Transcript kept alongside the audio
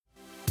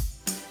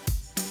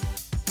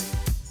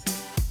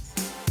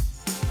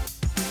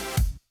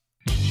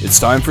It's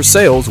time for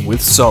Sales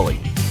with Sully.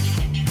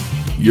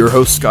 Your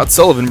host, Scott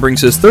Sullivan, brings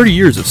his 30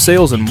 years of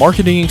sales and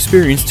marketing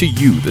experience to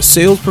you, the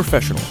sales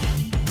professional,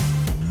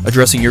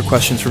 addressing your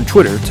questions from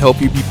Twitter to help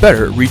you be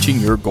better at reaching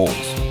your goals.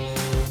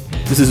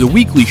 This is a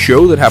weekly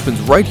show that happens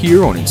right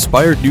here on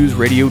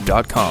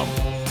InspiredNewsRadio.com.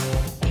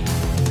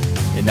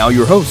 And now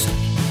your host,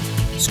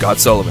 Scott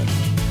Sullivan.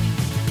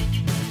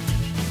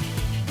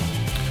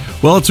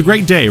 Well, it's a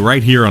great day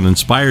right here on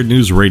Inspired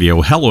News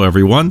Radio. Hello,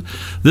 everyone.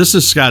 This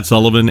is Scott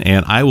Sullivan,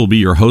 and I will be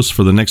your host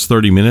for the next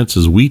 30 minutes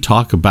as we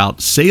talk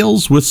about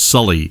Sales with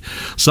Sully.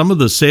 Some of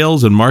the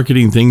sales and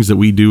marketing things that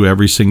we do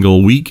every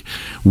single week.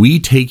 We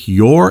take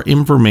your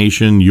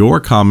information,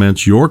 your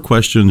comments, your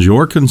questions,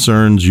 your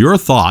concerns, your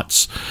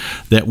thoughts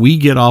that we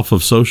get off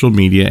of social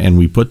media, and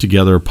we put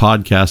together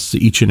podcasts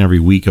each and every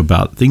week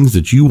about things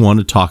that you want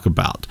to talk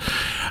about.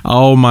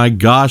 Oh my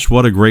gosh,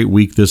 what a great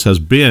week this has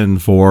been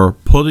for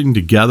putting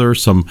together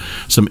some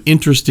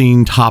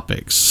interesting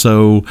topics.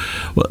 So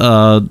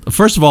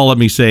first of all, let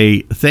me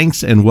say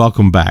thanks and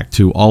welcome back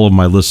to all of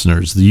my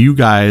listeners. You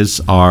guys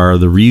are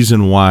the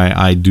reason why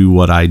I do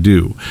what I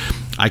do.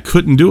 I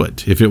couldn't do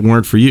it if it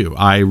weren't for you.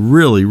 I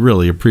really,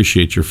 really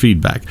appreciate your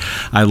feedback.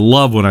 I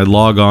love when I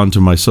log on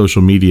to my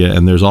social media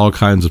and there's all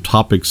kinds of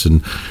topics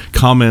and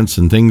comments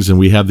and things, and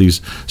we have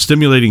these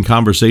stimulating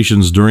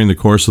conversations during the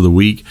course of the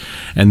week.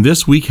 And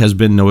this week has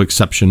been no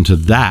exception to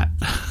that.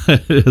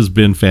 It has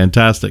been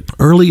fantastic.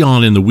 Early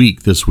on in the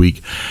week this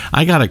week,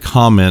 I got a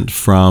comment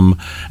from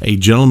a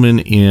gentleman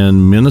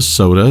in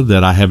Minnesota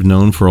that I have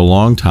known for a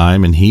long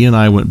time, and he and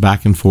I went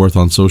back and forth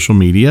on social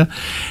media,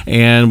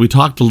 and we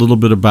talked a little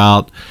bit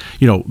about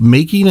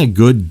making a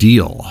good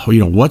deal.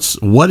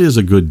 What is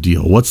a good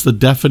deal? What's the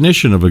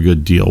definition of a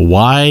good deal?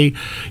 Why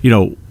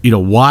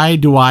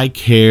do I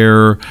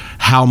care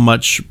how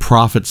much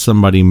profit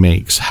somebody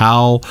makes?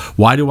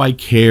 Why do I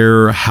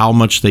care how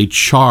much they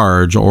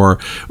charge, or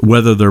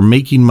whether they're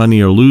making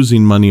money or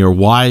losing money, or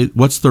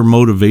what's their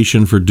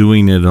motivation for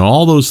doing it, and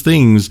all those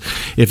things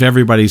if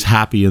everybody's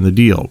happy in the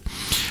deal.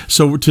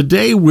 So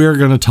today we're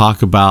going to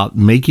talk about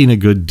making a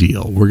good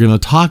deal. We're going to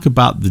talk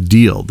about the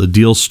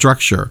deal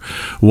structure.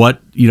 What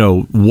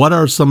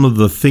are some of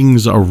the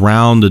things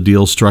around a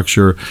deal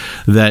structure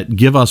that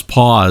give us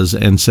pause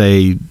and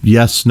say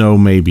yes, no,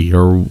 maybe,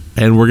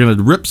 and we're going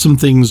to rip some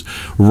things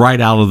right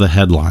out of the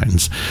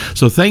headlines.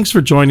 So thanks for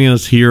joining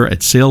us here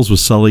at Sales with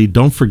Sully.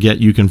 Don't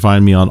forget, you can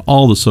find me on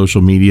all the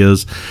social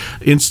medias,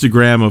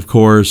 Instagram, of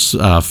course,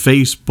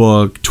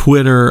 Facebook,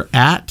 Twitter,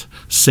 at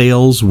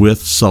Sales with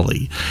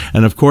Sully.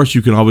 And of course,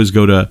 you can always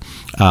go to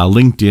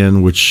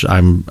LinkedIn, which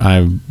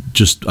I'm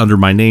just under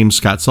my name,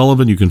 Scott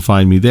Sullivan. You can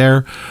find me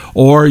there,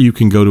 or you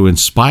can go to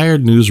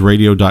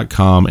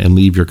InspiredNewsRadio.com and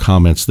leave your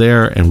comments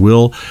there,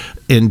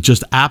 and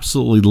just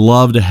absolutely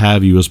love to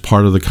have you as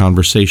part of the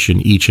conversation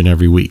each and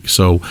every week.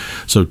 So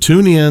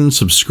tune in,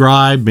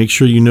 subscribe, make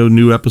sure you know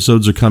new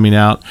episodes are coming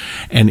out,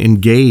 and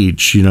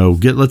engage.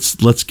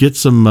 Let's get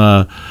some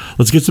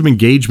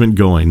engagement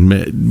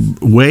going.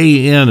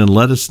 Weigh in and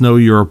let us know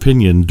your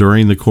opinion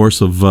during the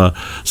course of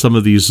some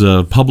of these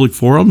public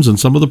forums and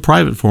some of the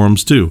private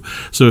forums too.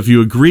 So if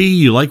you agree,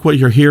 you like what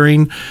you're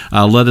hearing,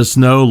 let us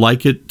know.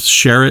 Like it,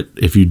 share it.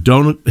 If you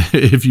don't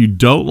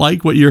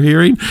like what you're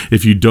hearing,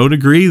 if you don't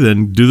agree,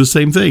 then do the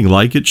same thing.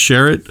 Like it,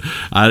 share it.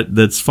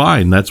 That's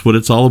fine. That's what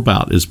it's all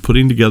about, is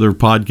putting together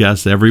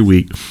podcasts every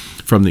week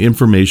from the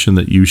information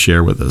that you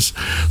share with us.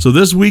 So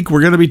this week, we're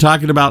going to be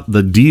talking about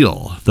the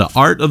deal. The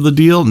art of the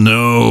deal?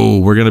 No,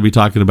 we're going to be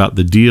talking about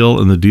the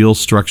deal and the deal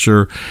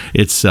structure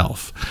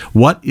itself.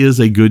 What is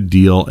a good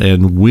deal,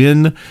 and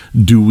when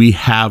do we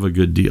have a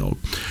good deal?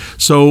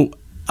 So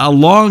a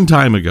long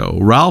time ago,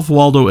 Ralph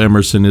Waldo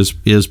Emerson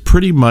is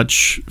pretty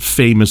much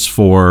famous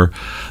for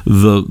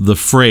the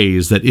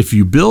phrase that if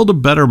you build a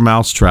better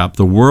mousetrap,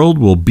 the world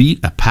will beat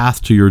a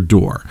path to your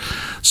door.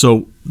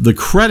 So the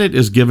credit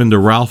is given to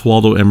Ralph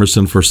Waldo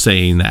Emerson for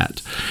saying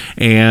that.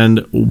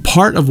 And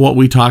part of what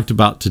we talked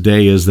about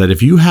today is that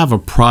if you have a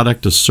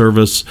product, a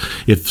service,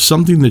 if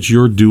something that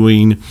you're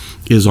doing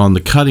is on the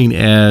cutting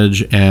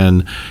edge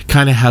and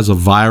kind of has a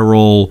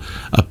viral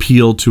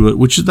appeal to it,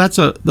 which that's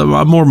a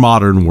more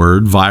modern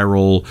word,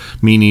 viral,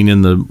 meaning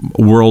in the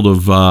world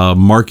of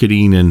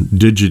marketing and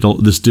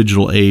this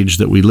digital age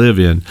that we live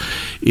in.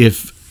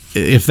 If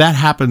that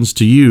happens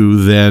to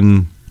you,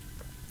 then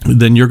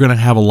you're going to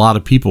have a lot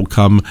of people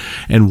come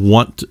and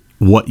want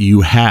what you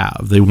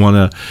have. They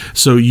want to,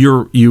 so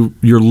your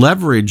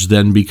leverage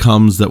then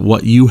becomes that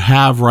what you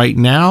have right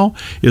now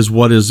is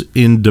what is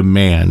in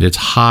demand. It's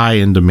high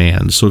in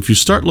demand. So if you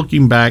start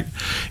looking back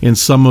in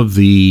some of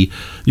the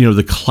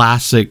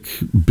classic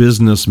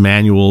business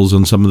manuals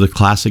and some of the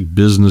classic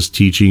business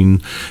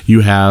teaching, you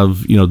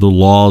have, the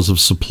laws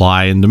of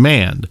supply and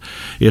demand.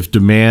 If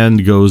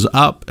demand goes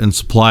up and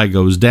supply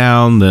goes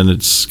down, then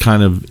it's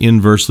kind of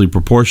inversely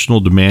proportional.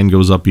 Demand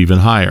goes up even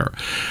higher.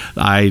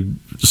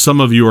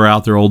 Some of you are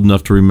out there old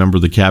enough to remember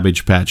the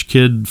Cabbage Patch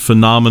Kid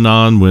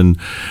phenomenon when,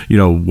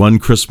 one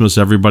Christmas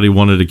everybody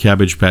wanted a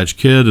Cabbage Patch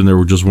Kid and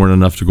there just weren't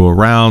enough to go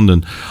around,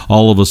 and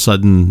all of a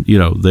sudden,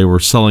 they were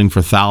selling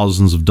for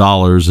thousands of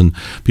dollars and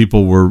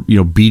people were,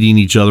 beating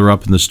each other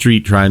up in the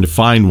street trying to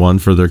find one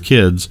for their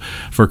kids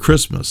for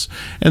Christmas.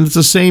 And it's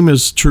the same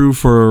is true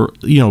for,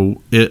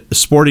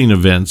 sporting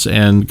events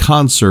and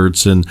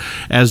concerts, and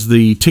as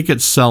the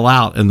tickets sell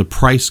out and the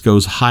price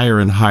goes higher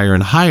and higher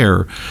and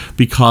higher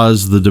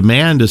because the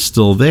demand is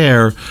still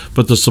there,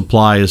 but the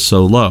supply is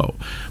so low.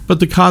 But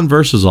the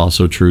converse is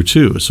also true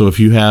too. So if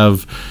you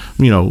have,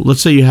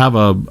 let's say you have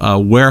a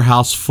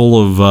warehouse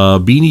full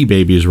of Beanie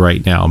Babies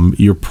right now,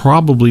 you're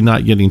probably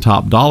not getting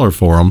top dollar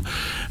for them.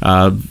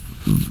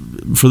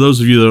 For those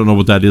of you that don't know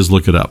what that is,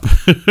 look it up.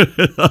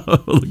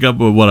 Look up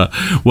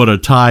what a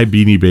Thai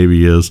Beanie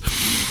Baby is.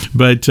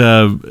 But there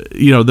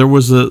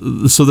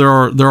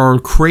are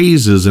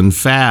crazes and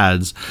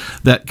fads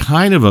that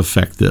kind of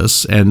affect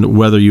this, and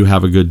whether you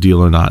have a good deal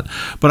or not.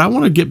 But I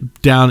want to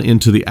get down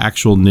into the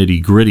actual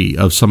nitty gritty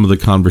of some of the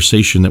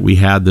conversation that we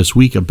had this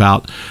week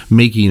about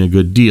making a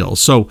good deal.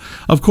 So,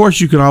 of course,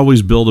 you can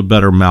always build a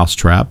better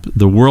mousetrap.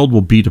 The world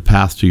will beat a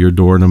path to your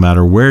door no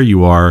matter where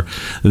you are.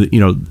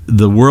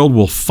 The world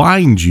will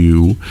find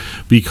you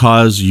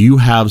because you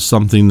have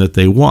something that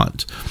they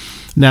want.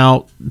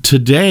 Now,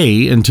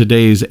 today, in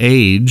today's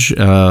age,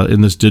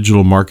 in this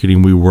digital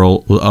marketing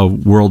world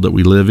that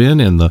we live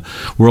in the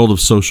world of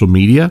social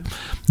media,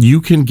 you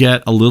can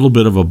get a little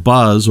bit of a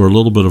buzz or a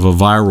little bit of a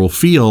viral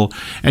feel,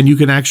 and you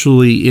can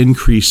actually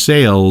increase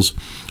sales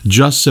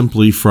just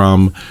simply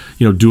from,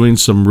 doing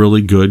some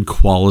really good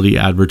quality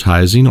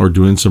advertising or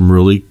doing some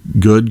really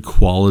good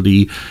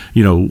quality,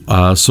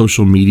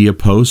 social media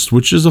posts,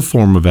 which is a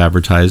form of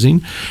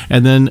advertising,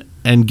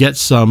 and get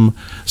some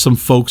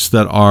folks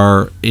that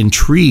are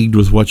intrigued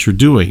with what you're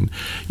doing.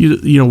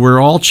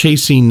 We're all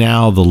chasing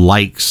now the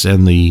likes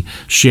and the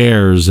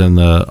shares and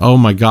the, oh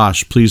my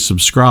gosh, please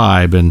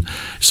subscribe. And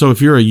so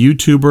if you're a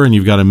YouTuber and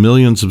you've got 1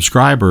 million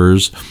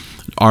subscribers,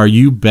 are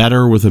you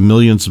better with 1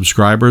 million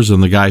subscribers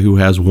than the guy who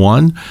has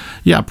 1?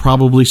 Yeah,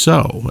 probably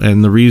so.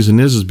 And the reason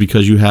is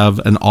because you have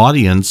an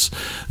audience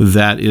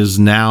that is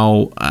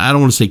now, I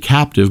don't want to say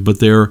captive, but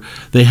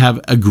they have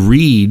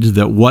agreed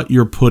that what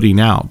you're putting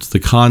out, the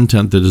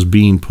content that is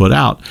being put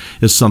out,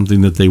 is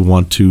something that they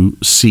want to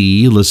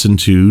see, listen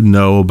to,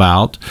 know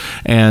about.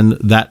 And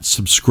that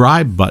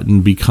subscribe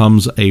button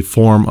becomes a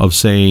form of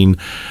saying,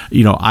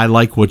 I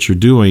like what you're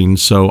doing,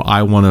 so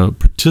I want to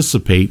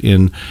participate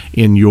in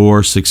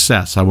your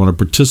success. I want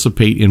to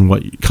participate in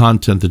what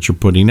content that you're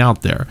putting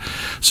out there.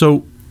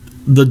 So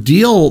the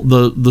deal,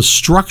 the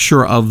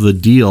structure of the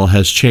deal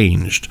has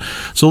changed.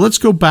 So let's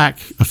go back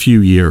a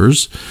few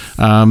years,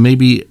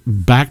 maybe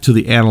back to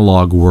the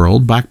analog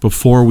world, back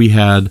before we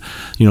had,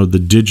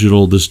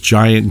 this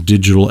giant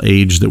digital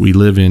age that we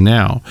live in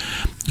now.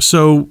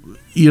 So,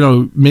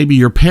 maybe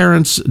your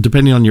parents,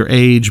 depending on your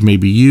age,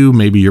 maybe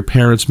your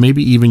parents,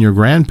 maybe even your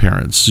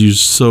grandparents.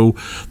 So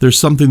there's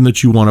something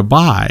that you want to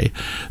buy.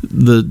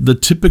 The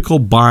typical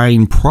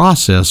buying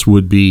process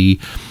would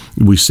be,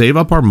 we save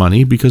up our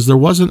money because there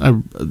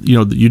wasn't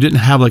you didn't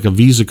have like a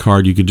Visa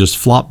card you could just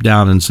flop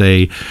down and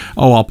say,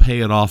 oh, I'll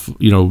pay it off,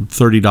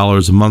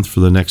 $30 a month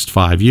for the next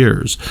 5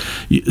 years.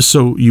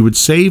 So you would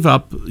save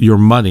up your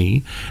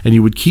money and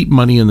you would keep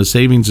money in the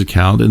savings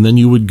account, and then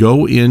you would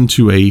go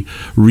into a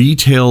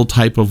retail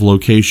type of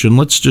location.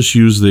 Let's just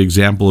use the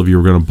example of you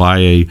were going to buy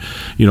a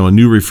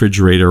new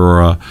refrigerator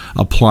or a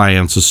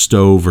appliance, a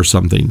stove or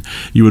something.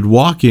 You would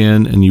walk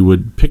in and you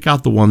would pick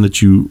out the one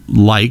that you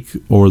like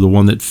or the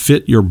one that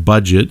fit your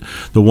budget,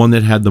 the one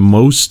that had the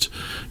most,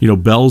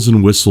 bells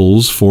and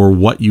whistles for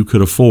what you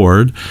could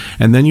afford.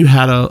 And then you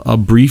had a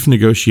brief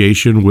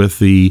negotiation with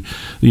the,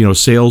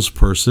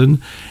 salesperson,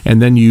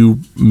 and then you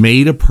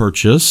made a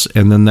purchase,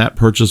 and then that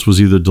purchase was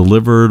either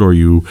delivered or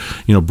you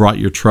brought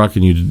your truck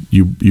and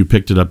you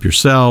picked it up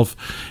yourself.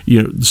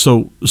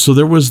 So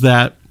there was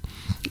that.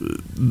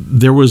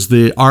 There was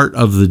the art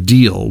of the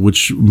deal,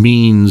 which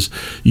means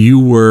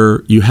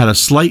you had a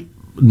slight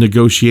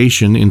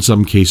negotiation in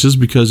some cases,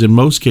 because in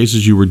most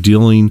cases you were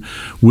dealing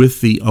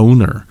with the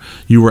owner.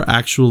 You were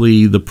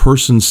actually, the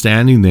person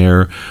standing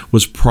there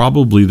was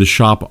probably the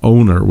shop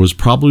owner, was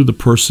probably the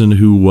person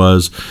who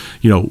was,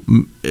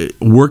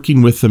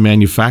 working with the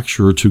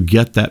manufacturer to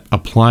get that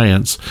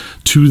appliance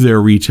to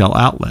their retail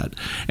outlet.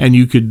 And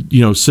you could,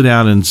 sit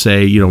down and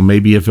say,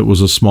 maybe if it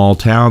was a small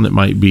town, it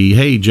might be,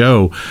 hey,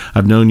 Joe,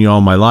 I've known you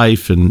all my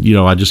life, and,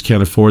 I just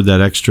can't afford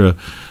that extra,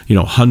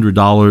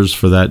 $100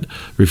 for that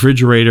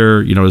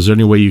refrigerator. Is there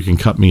any way you can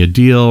cut me a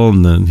deal?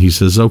 And then he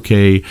says,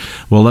 okay,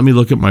 well, let me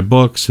look at my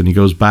books. And he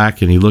goes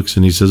back and he looks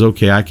and he says,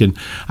 okay, I can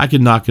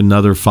knock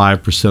another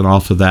 5%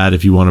 off of that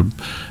if you want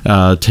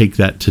to take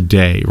that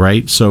today,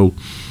 right? So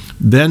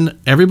then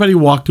everybody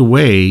walked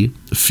away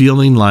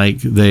feeling like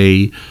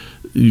they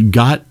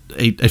got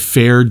a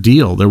fair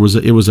deal. It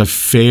was a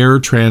fair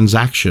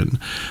transaction.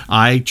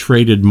 I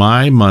traded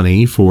my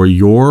money for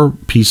your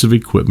piece of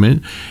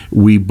equipment.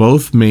 We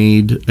both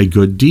made a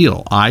good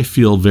deal. I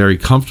feel very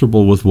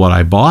comfortable with what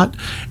I bought,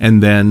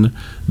 and then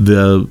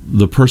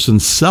the person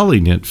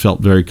selling it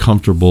felt very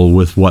comfortable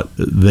with what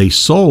they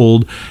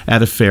sold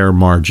at a fair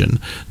margin.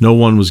 No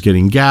one was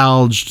getting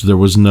gouged. There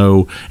was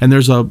no, and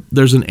there's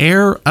an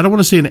air, I don't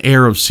want to say an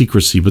air of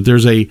secrecy, but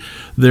there's a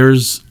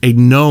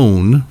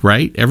known,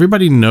 right?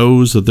 Everybody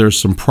knows that there's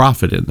some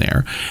profit in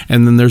there.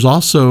 And then there's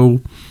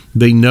also,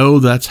 they know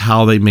that's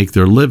how they make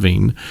their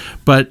living.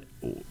 But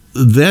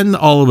then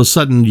all of a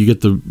sudden you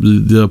get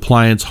the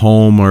appliance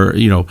home, or,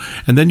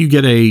 and then you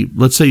get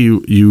let's say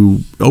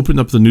you open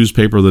up the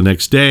newspaper the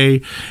next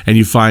day and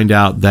you find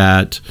out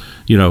that,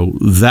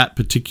 that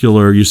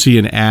particular, you see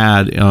an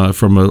ad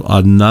from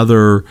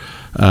another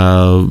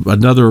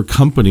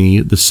company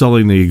that's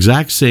selling the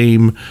exact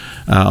same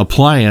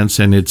appliance,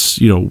 and it's,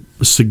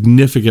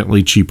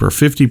 significantly cheaper,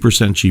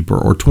 50% cheaper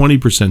or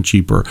 20%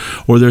 cheaper,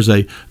 or there's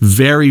a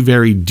very,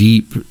 very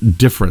deep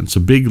difference, a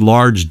big,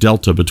 large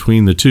delta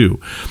between the two.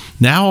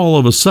 Now, all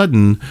of a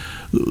sudden,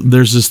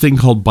 there's this thing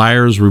called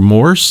buyer's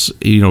remorse.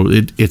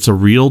 It's a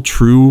real,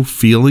 true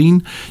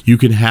feeling. You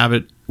can have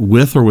it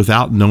with or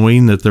without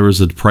knowing that there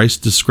is a price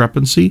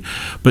discrepancy.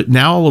 But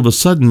now, all of a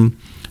sudden,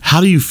 how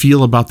do you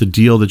feel about the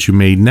deal that you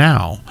made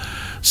now?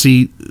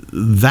 See,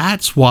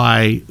 that's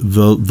why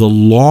the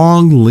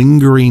long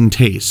lingering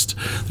taste.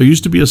 There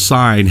used to be a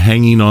sign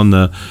hanging on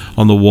the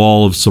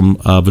wall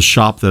of a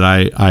shop that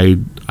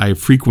I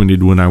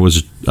frequented when I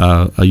was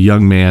a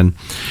young man,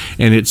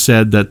 and it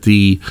said that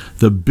the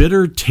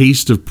bitter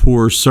taste of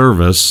poor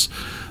service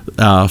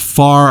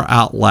far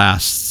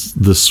outlasts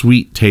the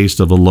sweet taste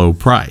of a low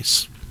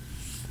price.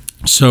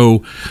 So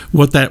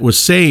what that was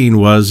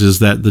saying is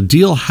that the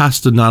deal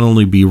has to not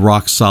only be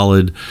rock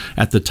solid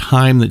at the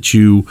time that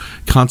you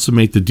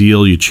consummate the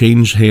deal, you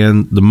change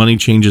the money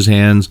changes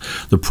hands,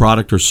 the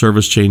product or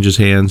service changes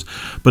hands,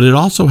 but it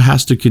also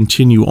has to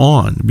continue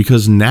on,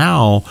 because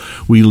now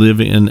we live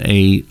in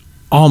a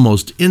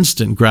almost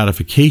instant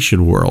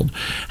gratification world.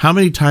 How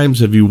many times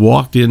have you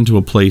walked into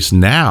a place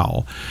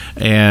now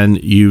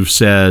and you've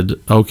said,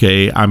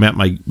 okay, I'm at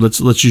my, let's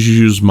just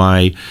use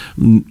my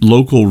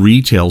local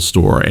retail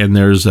store, and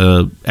there's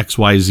a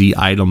XYZ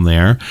item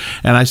there,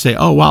 and I say,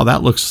 oh wow,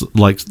 that looks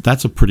like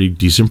that's a pretty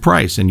decent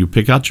price, and you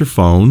pick out your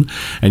phone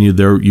and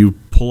you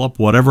pull up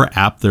whatever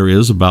app there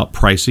is about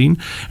pricing,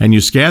 and you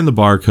scan the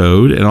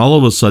barcode, and all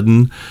of a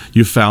sudden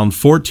you found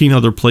 14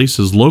 other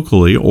places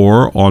locally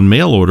or on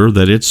mail order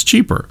that it's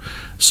cheaper.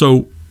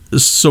 So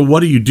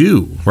what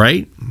do,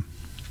 right?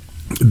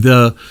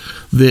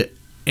 The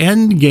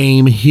end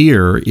game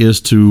here is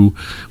to,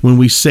 when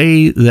we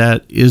say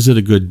that, is it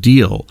a good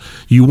deal?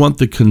 You want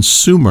the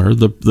consumer,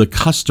 the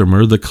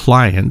customer, the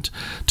client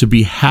to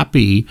be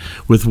happy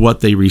with what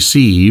they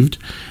received,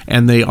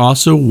 and they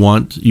also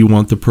want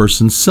the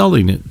person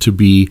selling it to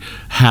be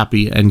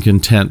happy and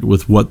content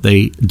with what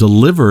they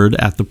delivered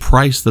at the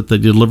price that they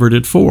delivered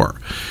it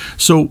for.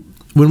 So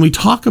when we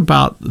talk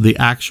about the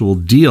actual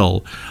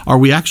deal, are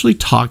we actually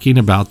talking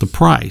about the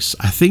price?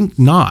 I think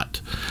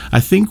not. I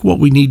think what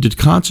we need to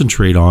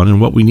concentrate on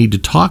and what we need to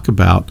talk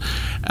about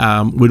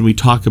when we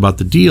talk about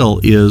the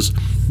deal is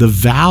the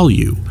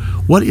value.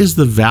 What is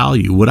the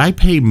value? Would I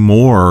pay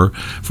more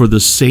for the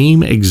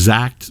same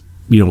exact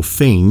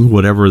thing,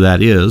 whatever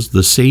that is,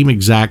 the same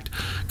exact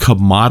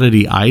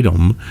commodity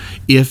item,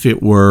 if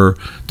it were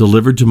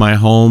delivered to my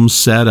home,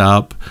 set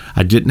up,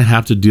 I didn't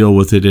have to deal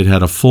with it, it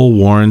had a full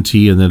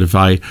warranty, and that if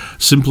I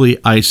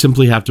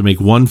simply have to make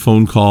one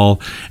phone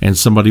call and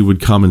somebody would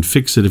come and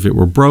fix it if it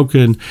were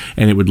broken,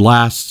 and it would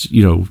last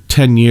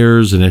 10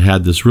 years, and it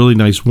had this really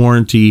nice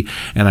warranty,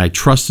 and I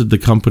trusted the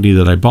company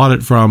that I bought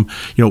it from,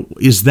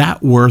 is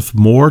that worth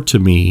more to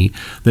me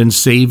than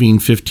saving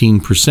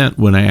 15%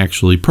 when I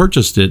actually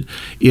purchased it?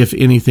 If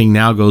anything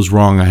now goes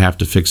wrong, I have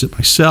to fix it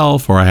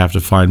myself, or I have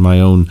to find my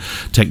own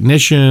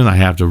technician, I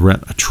have to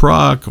rent a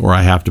truck, or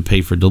I have to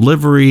pay for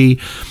delivery.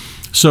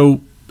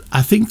 So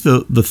I think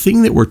the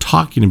thing that we're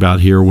talking about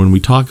here when we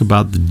talk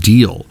about the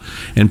deal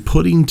and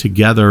putting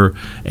together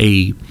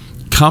a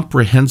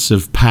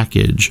comprehensive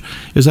package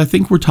is, I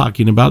think we're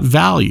talking about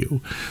value.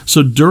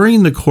 So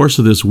during the course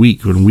of this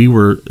week, when we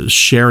were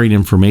sharing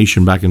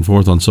information back and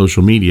forth on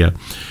social media,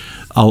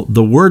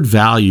 the word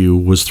value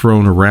was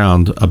thrown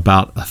around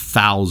about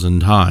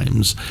 1,000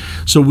 times.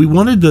 So we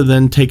wanted to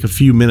then take a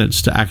few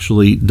minutes to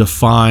actually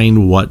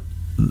define what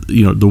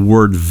the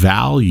word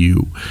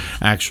value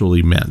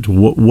actually meant.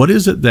 What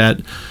is it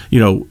that,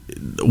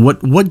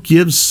 what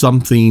gives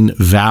something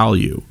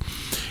value?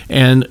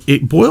 And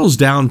it boils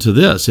down to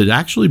this. It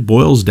actually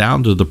boils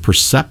down to the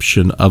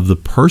perception of the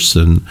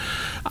person.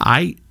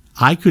 I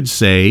could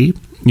say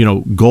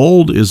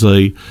gold is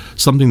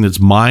something that's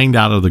mined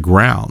out of the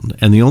ground,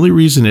 and the only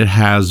reason it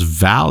has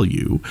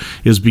value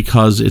is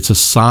because it's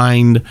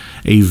assigned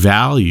a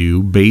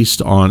value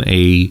based on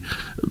a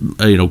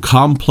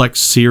complex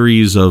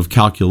series of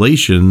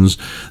calculations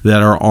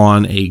that are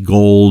on a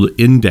gold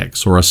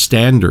index or a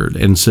standard,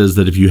 and says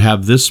that if you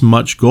have this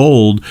much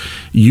gold,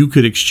 you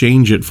could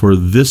exchange it for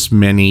this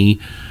many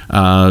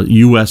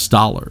US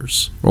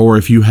dollars, or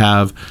if you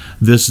have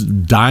this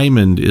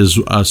diamond is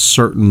a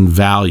certain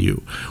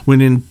value, when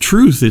in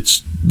truth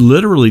it's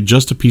literally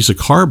just a piece of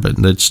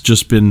carbon that's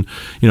just been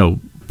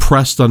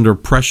pressed under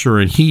pressure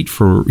and heat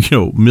for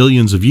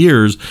millions of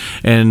years,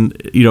 and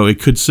it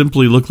could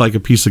simply look like a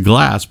piece of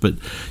glass, but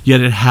yet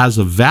it has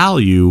a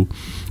value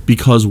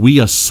because we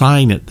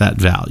assign it that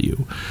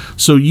value.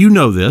 So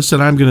this,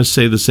 and I'm going to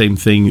say the same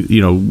thing.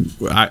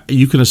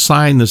 You can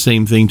assign the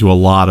same thing to a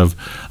lot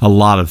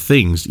of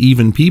things,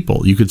 even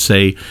people. You could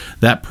say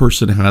that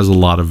person has a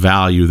lot of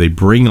value. They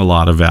bring a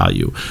lot of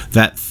value.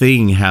 That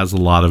thing has a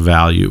lot of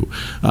value.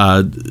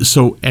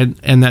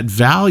 And that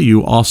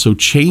value also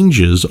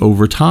changes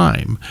over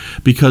time,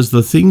 because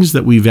the things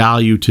that we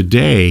value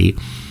today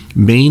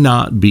may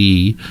not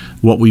be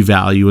what we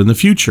value in the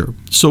future.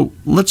 So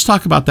let's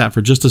talk about that for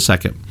just a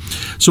second.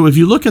 So if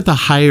you look at the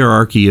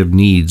hierarchy of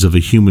needs of a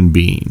human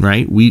being,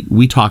 right?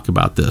 We talk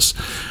about this.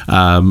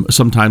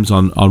 Sometimes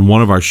on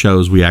one of our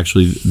shows, we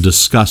actually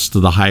discussed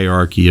the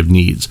hierarchy of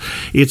needs.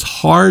 It's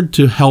hard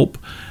to help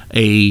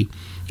a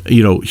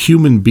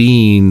human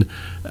being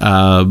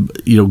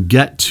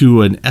get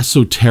to an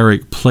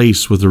esoteric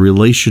place with a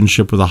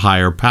relationship with a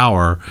higher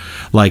power,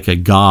 like a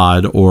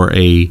God or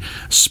a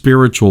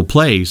spiritual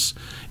place,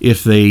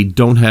 if they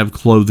don't have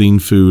clothing,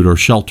 food, or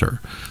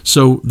shelter.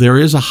 So there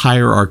is a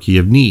hierarchy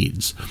of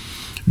needs.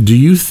 Do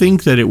you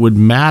think that it would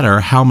matter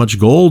how much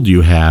gold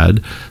you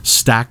had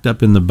stacked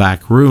up in the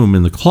back room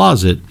in the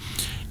closet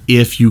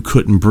if you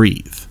couldn't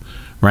breathe?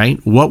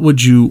 Right? What would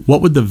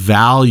the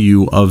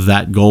value of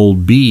that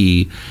gold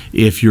be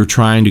if you're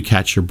trying to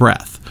catch your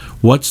breath?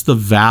 What's the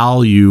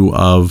value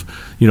of,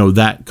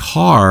 that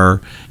car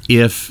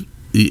if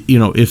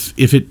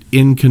it,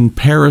 in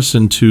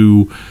comparison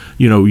to,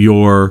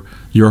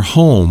 your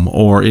home,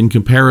 or in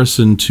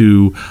comparison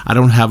to, I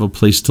don't have a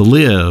place to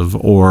live,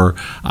 or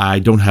I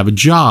don't have a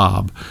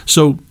job.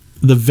 So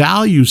the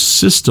value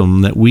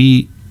system that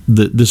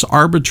this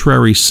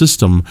arbitrary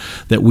system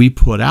that we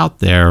put out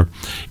there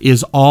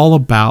is all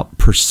about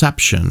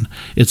perception.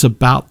 It's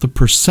about the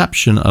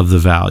perception of the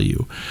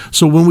value.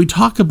 So when we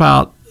talk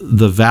about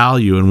the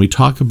value and we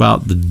talk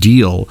about the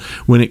deal,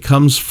 when it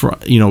comes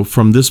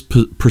from this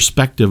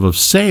perspective of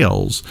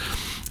sales,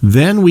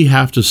 then we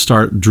have to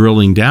start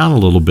drilling down a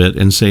little bit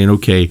and saying,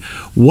 okay,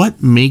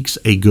 what makes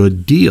a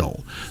good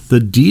deal? The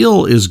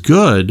deal is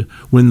good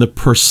when the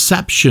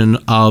perception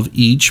of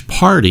each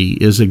party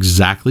is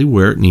exactly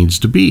where it needs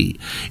to be.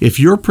 If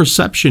your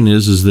perception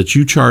is that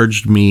you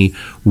charged me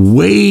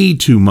way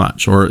too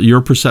much, or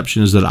your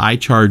perception is that I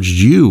charged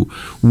you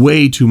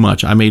way too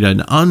much, I made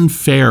an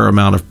unfair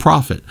amount of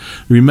profit.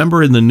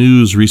 Remember in the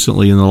news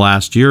recently in the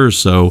last year or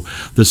so,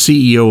 the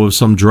CEO of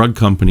some drug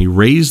company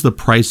raised the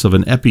price of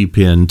an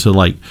EpiPen to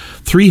like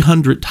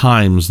 300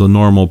 times the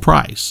normal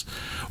price.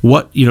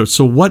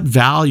 So what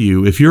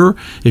value, if your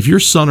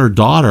son or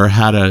daughter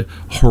had a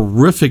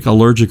horrific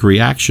allergic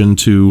reaction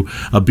to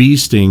a bee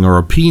sting or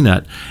a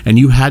peanut, and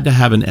you had to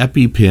have an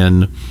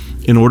EpiPen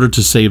in order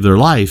to save their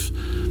life,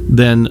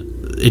 then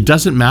it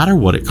doesn't matter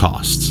what it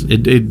costs.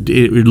 It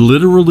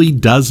literally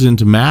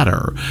doesn't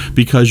matter,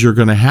 because you're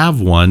going to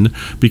have one,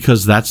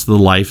 because that's the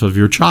life of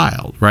your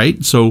child,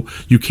 right? So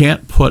you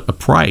can't put a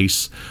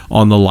price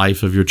on the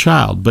life of your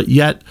child. But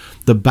yet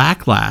the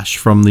backlash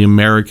from the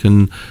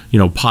American,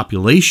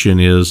 population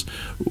is,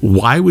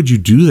 why would you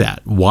do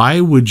that? Why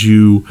would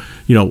you,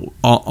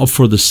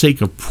 for the sake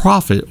of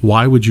profit,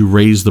 why would you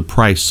raise the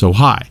price so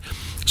high?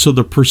 So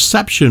the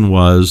perception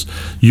was,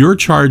 you're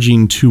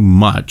charging too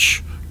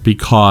much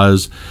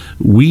because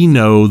we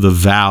know the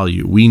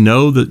value. We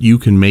know that you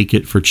can make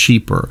it for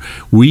cheaper.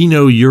 We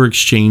know you're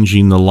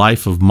exchanging the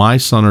life of my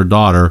son or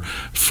daughter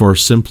for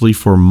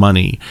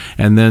money.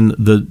 And then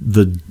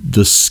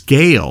the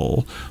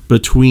scale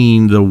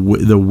between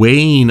the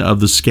weighing of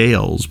the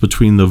scales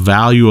between the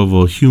value of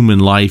a human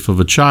life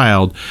of a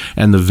child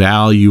and the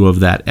value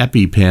of that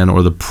EpiPen,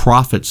 or the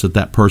profits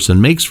that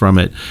person makes from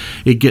it,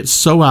 it gets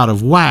so out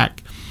of whack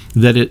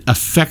that it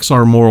affects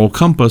our moral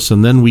compass,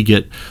 and then we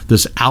get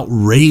this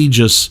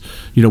outrageous,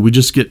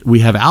 we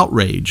have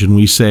outrage, and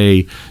we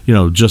say,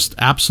 just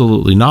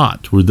absolutely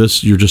not.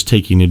 You're just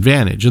taking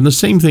advantage. And the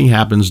same thing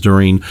happens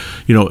during,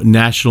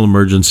 national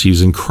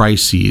emergencies and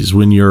crises,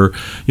 when you're,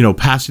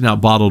 passing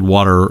out bottled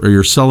water, or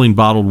you're selling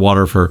bottled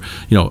water for,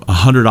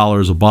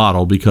 $100 a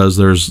bottle because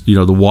there's,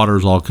 the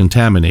water's all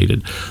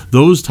contaminated.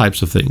 Those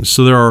types of things.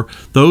 So there are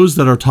those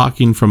that are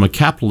talking from a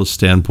capitalist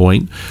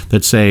standpoint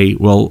that say,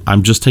 well,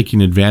 I'm just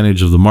taking advantage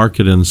advantage of the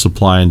market and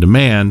supply and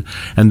demand.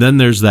 And then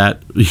there's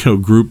that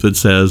group that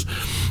says,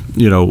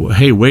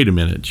 hey, wait a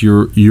minute,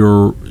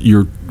 you're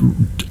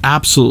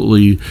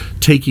absolutely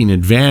taking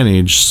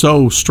advantage,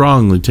 so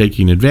strongly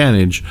taking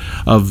advantage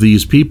of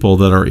these people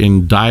that are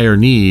in dire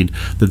need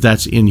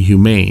that's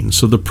inhumane.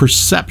 So the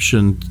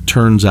perception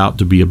turns out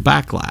to be a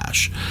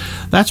backlash.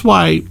 That's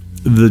why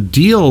the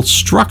deal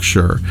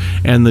structure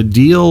and the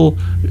deal,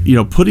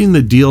 putting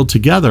the deal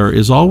together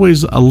is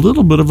always a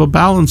little bit of a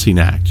balancing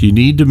act. You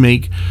need to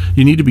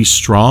be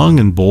strong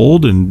and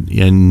bold and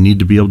need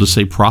to be able to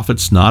say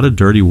profit's not a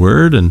dirty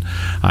word. And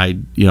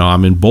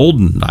I'm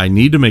emboldened. I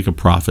need to make a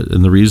profit.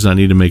 And the reason I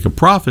need to make a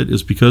profit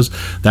is because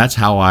that's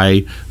how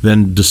I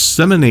then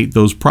disseminate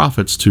those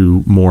profits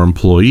to more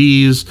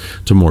employees,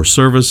 to more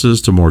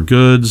services, to more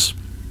goods.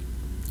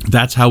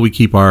 That's how we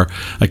keep our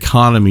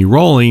economy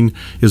rolling,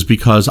 is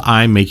because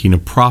I'm making a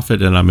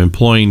profit and I'm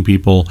employing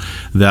people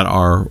that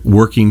are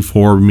working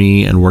for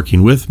me and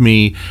working with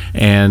me.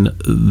 And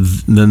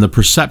then the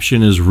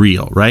perception is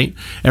real, right?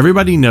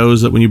 Everybody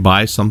knows that when you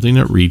buy something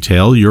at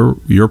retail,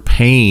 you're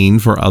paying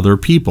for other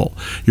people.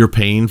 You're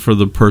paying for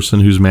the person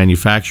who's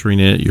manufacturing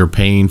it. You're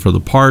paying for the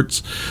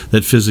parts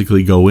that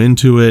physically go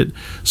into it.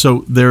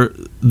 So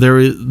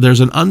there's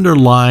an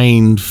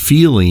underlying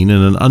feeling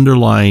and an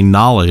underlying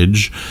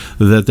knowledge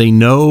that they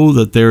know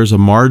that there's a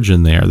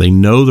margin there. They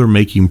know they're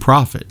making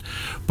profit.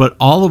 But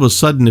all of a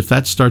sudden, if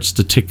that starts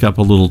to tick up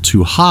a little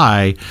too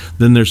high,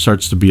 then there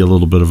starts to be a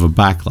little bit of a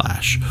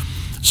backlash.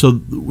 So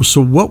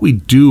what we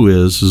do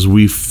is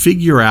we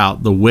figure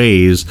out the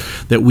ways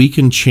that we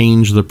can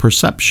change the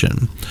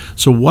perception.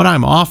 So what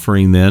I'm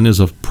offering then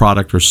is a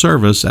product or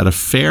service at a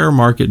fair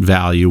market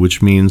value,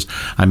 which means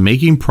I'm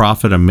making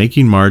profit, I'm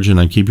making margin,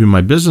 I'm keeping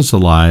my business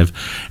alive.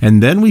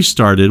 And then we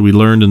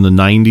learned in the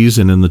 90s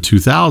and in the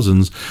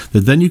 2000s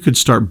that then you could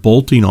start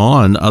bolting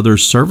on other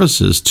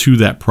services to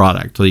that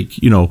product. Like,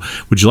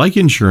 would you like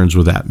insurance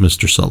with that,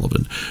 Mr.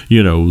 Sullivan?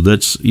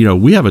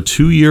 We have a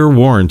 2-year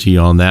warranty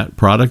on that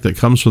product that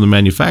comes from the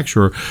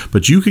manufacturer,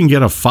 but you can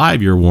get a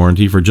 5-year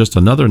warranty for just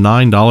another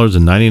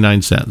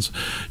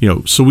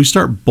 $9.99. So we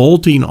start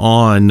bolting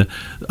on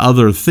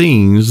other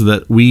things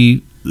that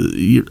we,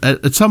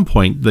 at some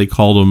point they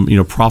called them,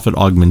 profit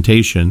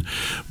augmentation.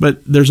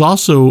 But there's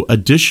also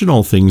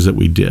additional things that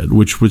we did,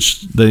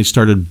 which they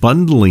started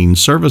bundling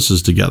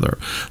services together,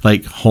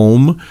 like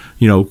home,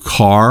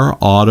 car,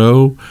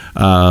 auto,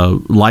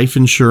 life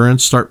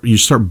insurance. You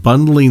start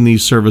bundling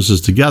these services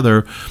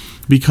together,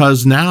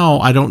 because now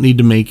I don't need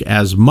to make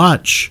as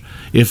much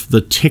if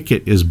the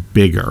ticket is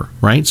bigger,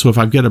 right? So if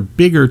I've got a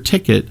bigger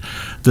ticket,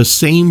 the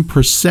same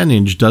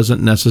percentage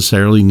doesn't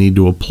necessarily need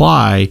to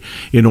apply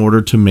in order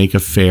to make a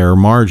fair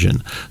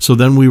margin. So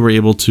then we were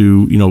able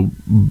to,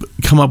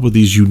 come up with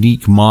these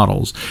unique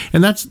models.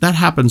 And that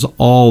happens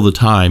all the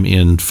time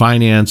in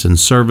finance and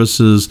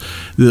services.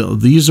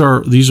 These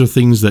are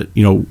things that,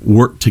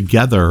 work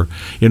together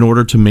in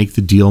order to make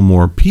the deal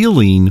more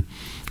appealing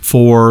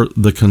for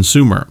the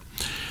consumer.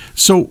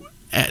 So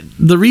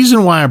the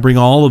reason why I bring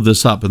all of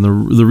this up and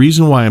the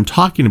reason why I'm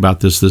talking about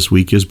this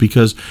week is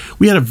because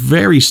we had a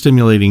very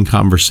stimulating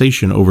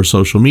conversation over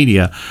social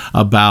media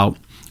about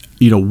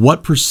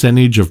what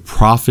percentage of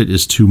profit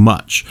is too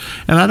much.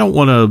 And I don't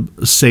want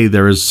to say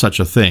there is such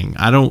a thing.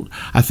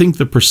 I think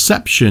the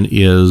perception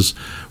is,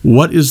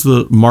 what is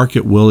the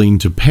market willing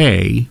to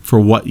pay for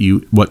what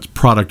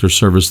product or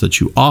service that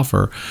you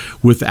offer,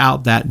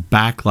 without that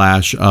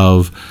backlash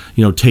of,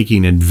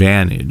 taking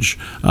advantage.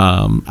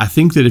 I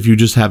think that if you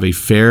just have a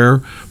fair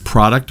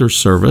product or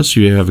service,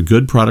 you have a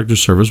good product or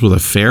service with a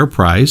fair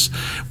price,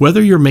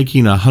 whether you're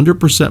making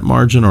 100%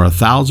 margin or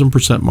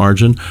 1,000%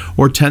 margin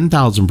or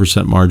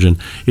 10,000% margin,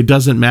 it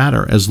doesn't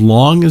matter, as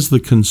long as the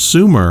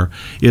consumer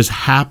is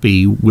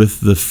happy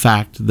with the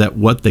fact that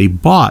what they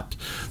bought,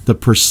 the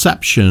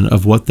perception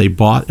of what they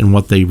bought and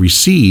what they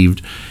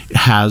received,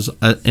 has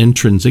an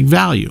intrinsic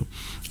value.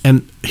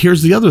 And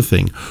here's the other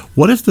thing.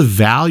 What if the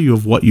value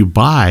of what you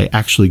buy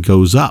actually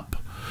goes up?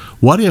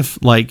 What if,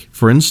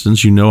 for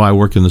instance, I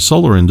work in the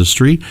solar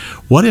industry.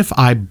 What if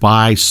I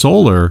buy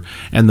solar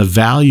and the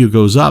value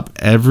goes up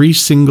every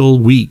single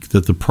week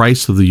that the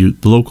price of the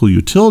local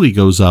utility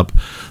goes up?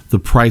 The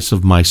price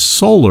of my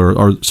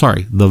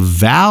the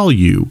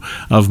value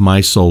of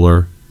my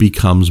solar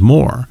becomes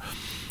more.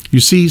 You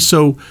see,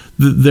 so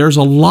there's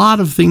a lot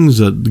of things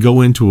that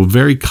go into a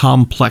very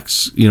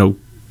complex,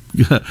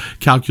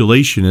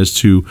 calculation as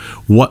to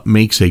what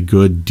makes a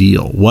good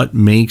deal, what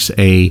makes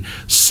a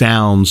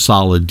sound,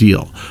 solid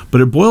deal.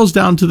 But it boils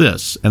down to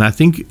this, and I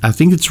think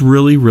it's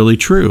really, really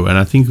true. And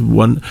I think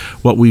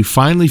what we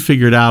finally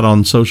figured out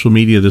on social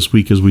media this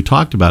week as we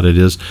talked about it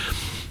is,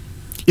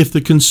 if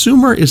the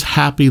consumer is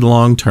happy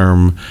long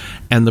term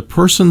and the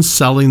person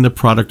selling the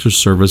product or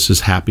service is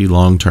happy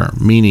long term,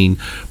 meaning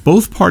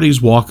both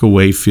parties walk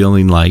away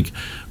feeling like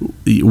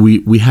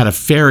we had a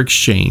fair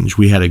exchange,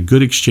 we had a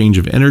good exchange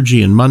of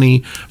energy and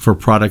money for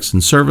products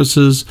and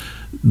services,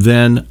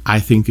 then I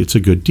think it's a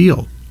good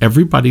deal.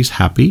 everybody's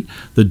happy,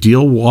 the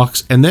deal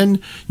walks, and then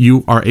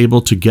you are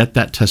able to get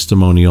that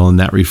testimonial and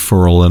that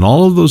referral and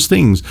all of those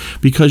things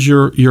because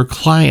your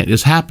client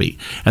is happy.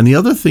 And the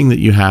other thing that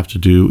you have to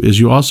do is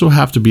you also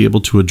have to be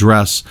able to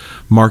address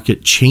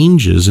market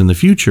changes in the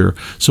future.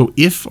 So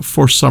if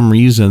for some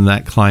reason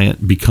that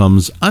client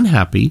becomes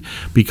unhappy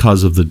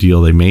because of the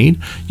deal they made,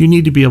 you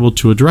need to be able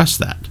to address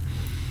that.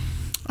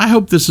 I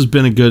hope this has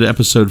been a good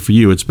episode for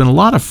you. It's been a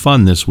lot of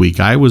fun this week.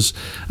 I was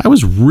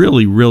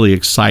really, really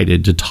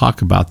excited to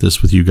talk about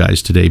this with you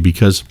guys today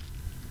because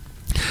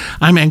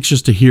I'm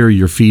anxious to hear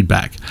your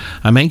feedback.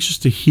 I'm anxious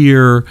to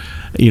hear,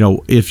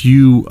 if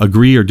you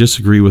agree or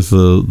disagree with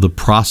the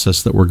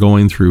process that we're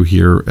going through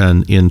here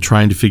and in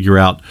trying to figure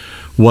out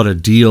what a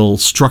deal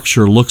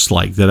structure looks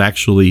like that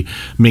actually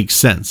makes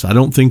sense. I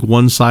don't think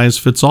one size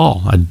fits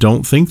all. I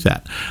don't think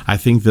that. I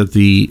think that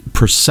the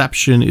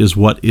perception is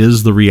what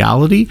is the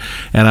reality,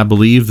 and I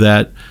believe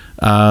that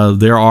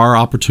there are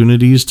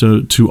opportunities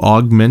to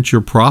augment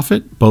your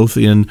profit, both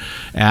in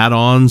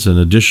add-ons and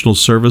additional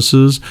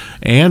services,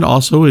 and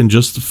also in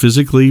just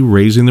physically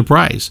raising the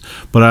price.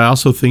 But I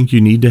also think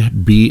you need to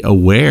be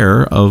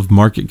aware of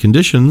market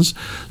conditions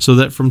so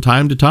that from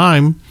time to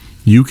time,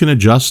 you can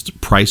adjust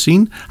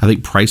pricing. I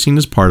think pricing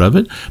is part of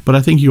it, but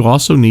I think you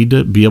also need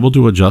to be able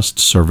to adjust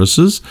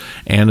services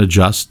and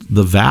adjust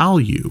the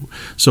value.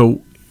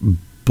 So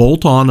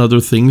bolt on other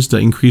things to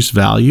increase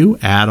value,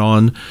 add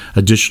on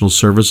additional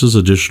services,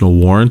 additional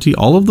warranty.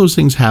 All of those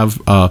things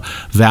have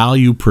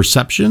value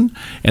perception,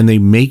 and they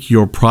make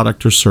your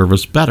product or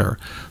service better.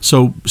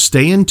 So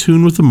stay in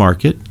tune with the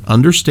market,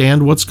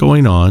 understand what's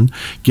going on,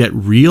 get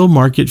real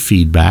market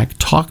feedback,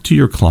 talk to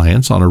your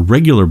clients on a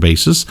regular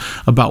basis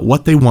about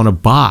what they want to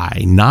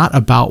buy, not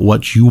about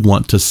what you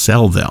want to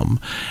sell them.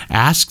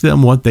 Ask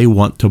them what they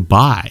want to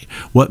buy,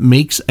 what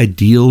makes a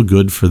deal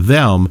good for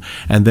them,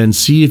 and then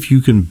see if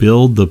you can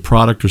build the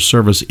product or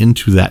service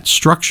into that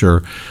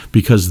structure,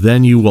 because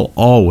then you will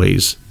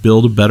always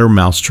build a better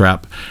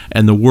mousetrap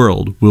and the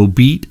world will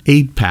beat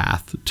a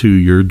path to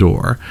your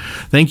door.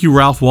 Thank you,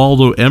 Ralph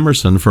Waldo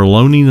Emerson, for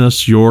loaning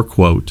us your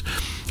quote.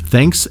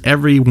 Thanks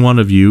every one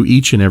of you,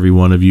 each and every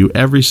one of you,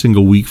 every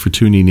single week for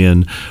tuning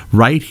in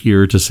right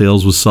here to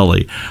Sales with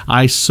Sully.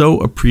 I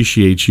so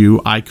appreciate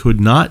you. I could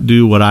not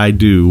do what I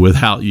do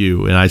without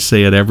you. And I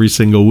say it every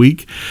single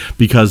week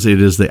because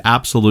it is the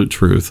absolute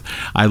truth.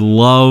 I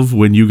love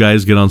when you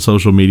guys get on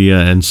social media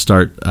and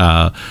start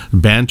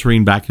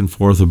bantering back and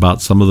forth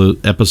about some of the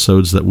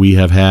episodes that we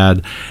have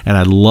had. And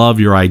I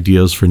love your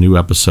ideas for new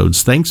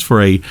episodes. Thanks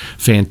for a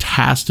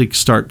fantastic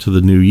start to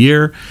the new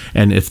year.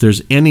 And if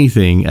there's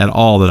anything at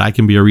all that I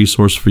can be a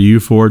resource for you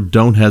for,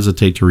 don't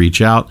hesitate to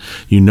reach out.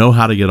 You know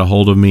how to get a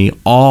hold of me.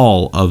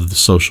 All of the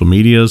social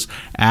medias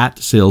at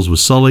Sales with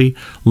Sully.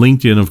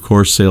 LinkedIn, of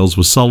course, Sales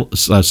with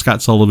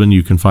Scott Sullivan.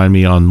 You can find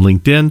me on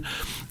LinkedIn.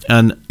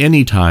 And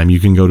anytime you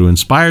can go to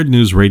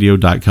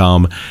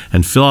inspirednewsradio.com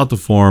and fill out the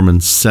form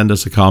and send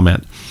us a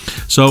comment.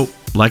 So,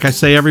 like I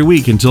say every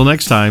week, until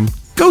next time,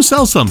 go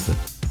sell something.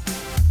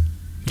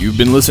 You've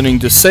been listening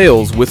to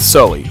Sales with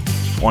Sully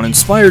on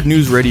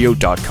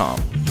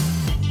inspirednewsradio.com.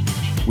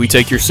 We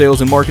take your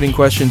sales and marketing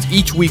questions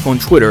each week on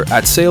Twitter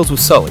at Sales with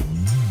Sully,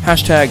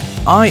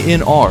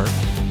 #INR,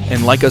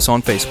 and like us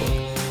on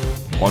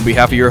Facebook. On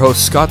behalf of your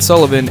host, Scott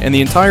Sullivan, and the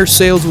entire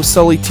Sales with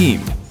Sully team,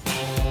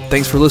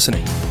 thanks for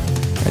listening,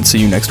 and see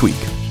you next week.